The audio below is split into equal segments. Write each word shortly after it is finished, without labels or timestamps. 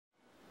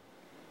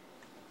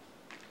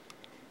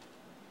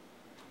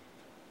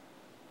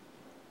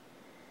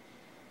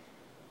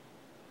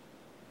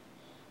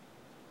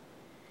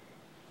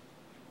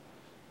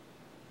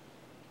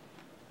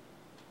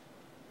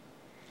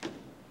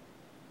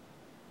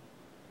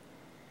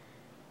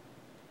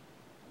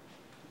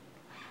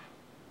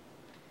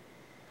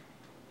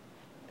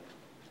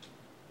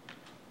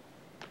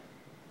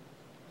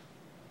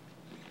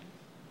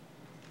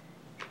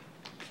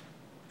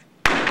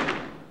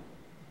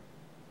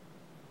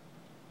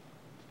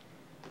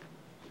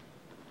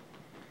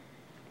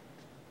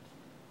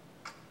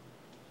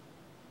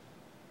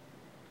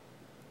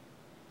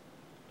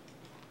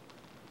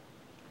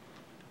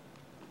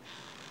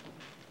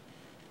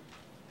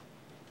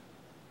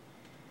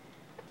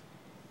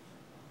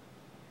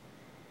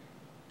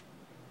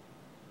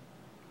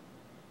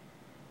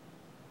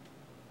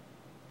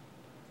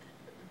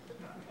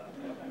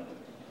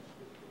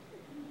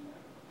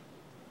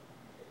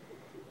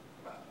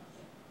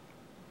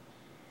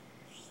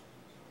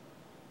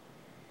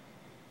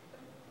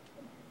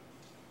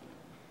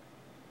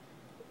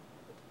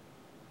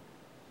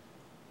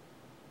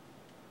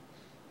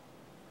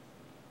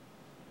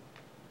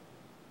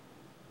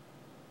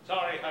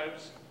Sorry,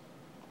 Holmes.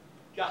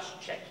 Just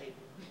checking.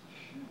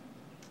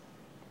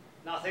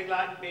 Nothing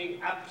like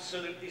being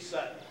absolutely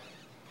certain.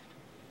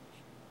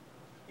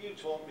 You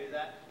taught me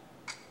that.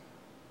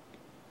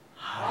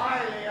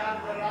 Highly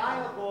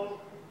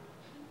unreliable.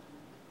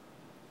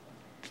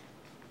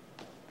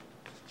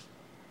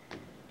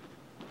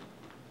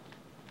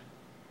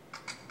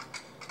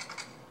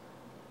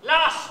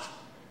 Last!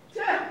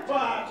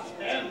 Temper!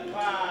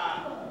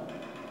 Temper!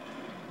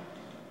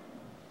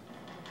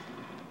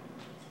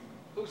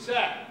 Who's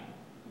that?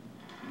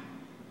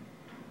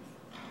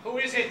 Who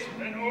is it?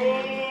 An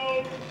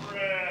old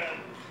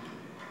friend.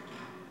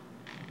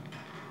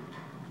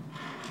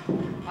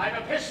 I'm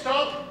a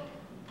pistol.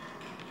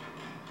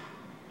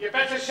 You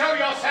better show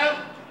yourself.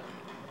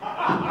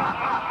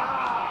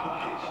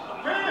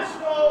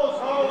 Pistols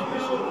hold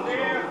little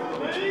fear for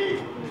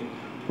me.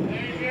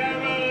 They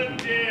never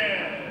did.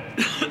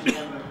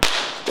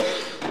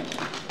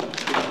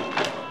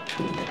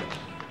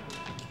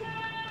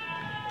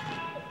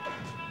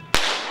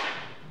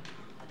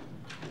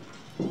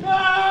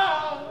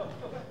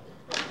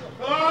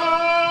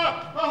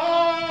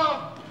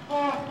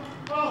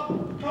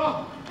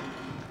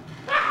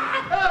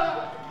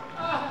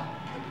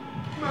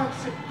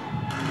 Mercy.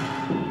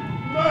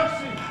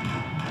 Mercy.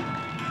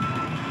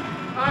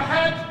 I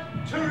had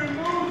to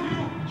remove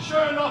you,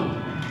 Sherlock.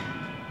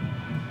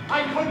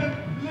 I couldn't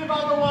live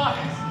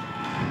otherwise.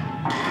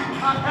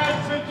 I had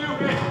to do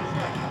it.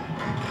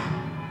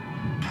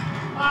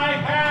 I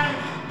had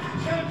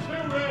to do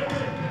it.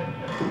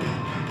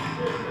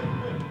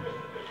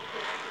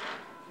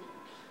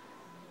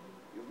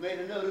 You've made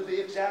a note of the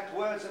exact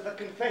words of the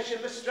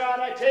confession, Lestrade,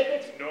 I take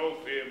it? No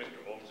fear,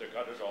 Mr. Holmes. I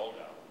got it all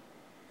down.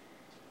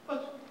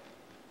 But...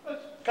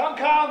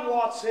 Come,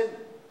 Watson.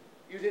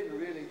 You didn't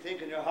really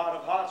think in your heart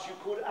of hearts you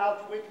could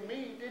outwit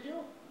me, did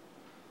you?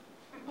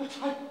 But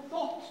I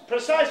thought...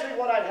 Precisely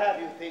what I'd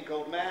have you think,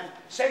 old man.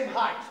 Same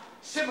height,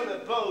 similar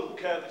bone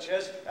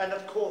curvatures, and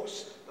of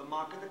course, the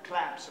mark of the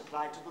clamps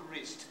applied to the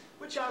wrist,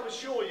 which I was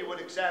sure you would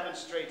examine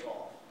straight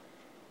off.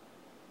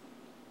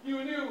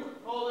 You knew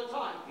all the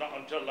time? Not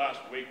until last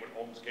week when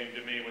Holmes came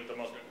to me with the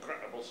most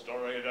incredible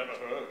story I'd ever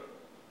heard.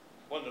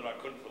 One that I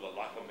couldn't for the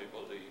life of me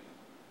believe.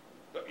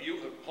 That you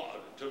had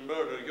plotted to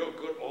murder your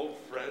good old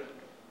friend.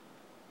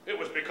 It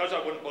was because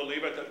I wouldn't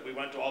believe it that we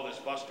went to all this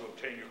fuss to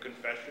obtain your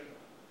confession.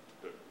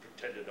 That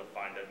pretended to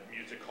find a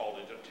music hall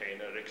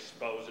entertainer,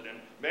 exposing him,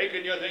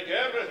 making you think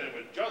everything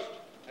was just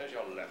as you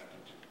left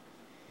it.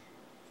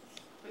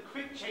 The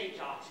quick change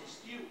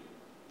artist, you.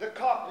 The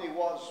Cockney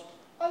was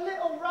a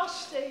little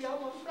rusty,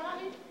 I'm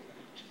afraid.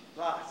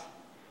 But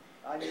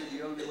I knew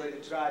the only way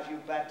to drive you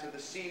back to the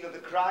scene of the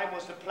crime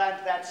was to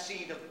plant that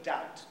seed of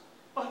doubt.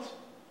 But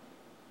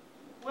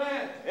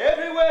where?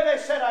 Everywhere they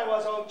said I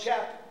was, old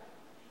chap.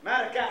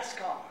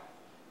 Madagascar,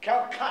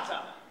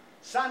 Calcutta,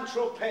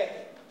 Saint-Tropez,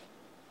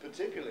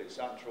 particularly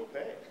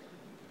Saint-Tropez.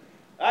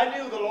 I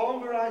knew the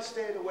longer I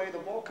stayed away,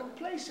 the more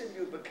complacent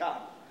you'd become.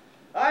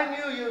 I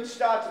knew you'd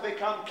start to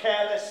become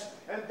careless,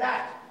 and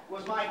that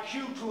was my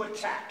cue to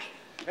attack.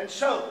 And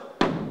so,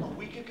 a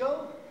week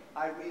ago,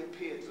 I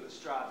reappeared to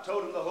Lestrade,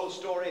 told him the whole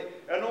story,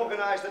 and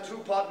organized the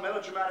two-part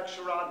melodramatic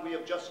charade we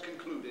have just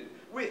concluded,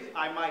 with,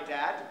 I might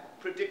add,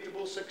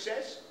 predictable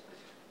success.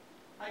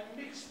 I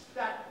mixed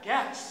that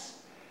gas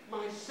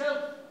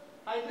myself.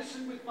 I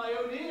listened with my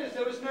own ears.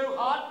 There was no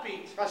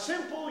heartbeat. A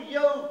simple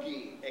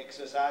yogi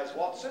exercise,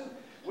 Watson,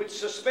 which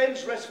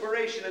suspends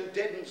respiration and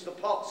deadens the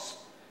pulse.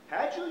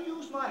 Had you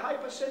used my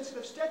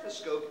hypersensitive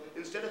stethoscope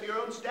instead of your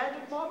own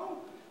standard model,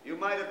 you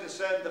might have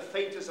discerned the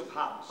faintest of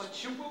hums.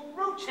 But you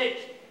were rooted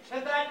to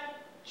that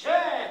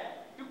chair.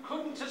 You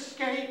couldn't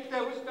escape.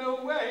 There was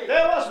no way.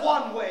 There was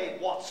one way,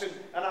 Watson,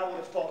 and I would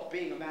have thought,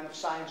 being a man of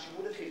science, you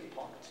would have hit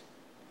upon it.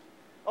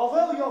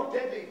 Although your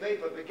deadly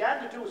vapor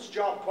began to do its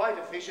job quite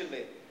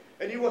efficiently,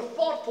 and you were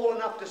thoughtful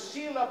enough to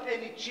seal up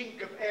any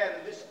chink of air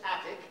in this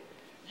attic,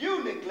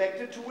 you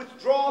neglected to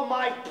withdraw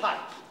my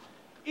pipe,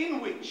 in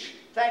which,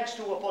 thanks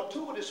to a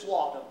fortuitous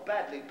wad of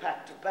badly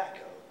packed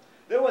tobacco,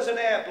 there was an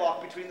air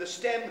block between the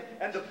stem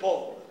and the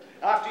bowl.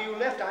 After you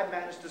left, I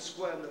managed to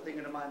squirm the thing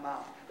into my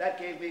mouth. That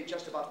gave me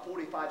just about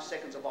 45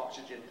 seconds of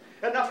oxygen.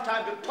 Enough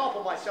time to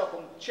topple myself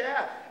on the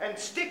chair and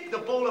stick the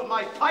bowl of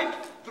my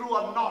pipe through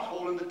a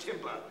knothole in the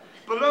timber,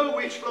 below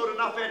which flowed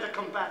enough air to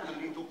combat the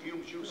lethal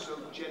fumes you so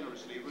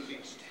generously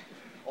released.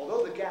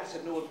 Although the gas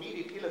had no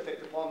immediate ill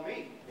effect upon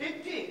me,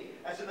 it did,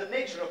 as in the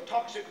nature of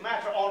toxic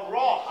matter on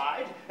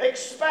rawhide,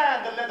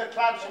 expand the leather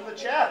clamps from the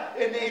chair,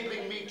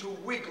 enabling me to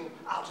wiggle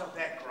out of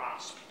their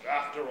grasp.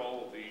 After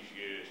all these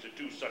years, to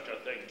do such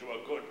a thing to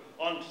a good,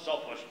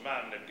 unselfish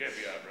man that gave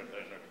you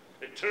everything,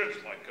 it turns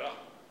my gut.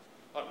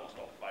 I lost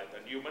all faith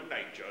in human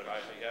nature, I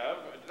have.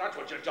 That's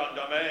what you've done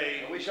to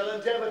me. We shall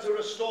endeavor to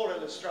restore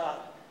it, Lestrade.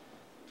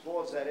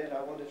 Towards that end,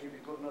 I wonder if you'd be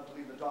good enough to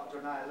leave the doctor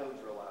and I alone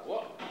for a while.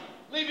 What?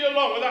 Leave you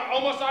alone with that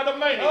homicide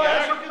maniac? Oh,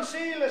 as you can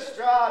see,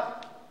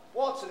 Lestrade,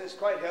 Watson is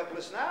quite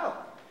helpless now.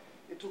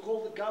 It took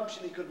all the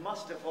gumption he could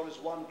muster for his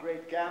one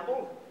great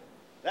gamble.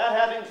 That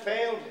having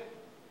failed,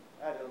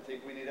 I don't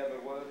think we need ever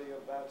worry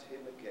about him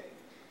again.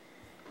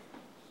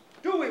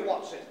 Do we,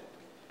 Watson?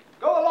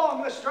 Go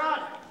along, Lestrade.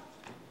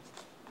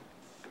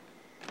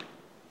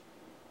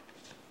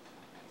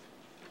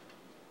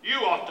 You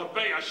ought to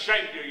be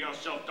ashamed of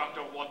yourself,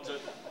 Dr. Watson.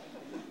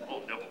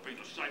 I'll never be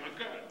the same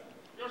again.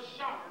 You're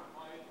shattered.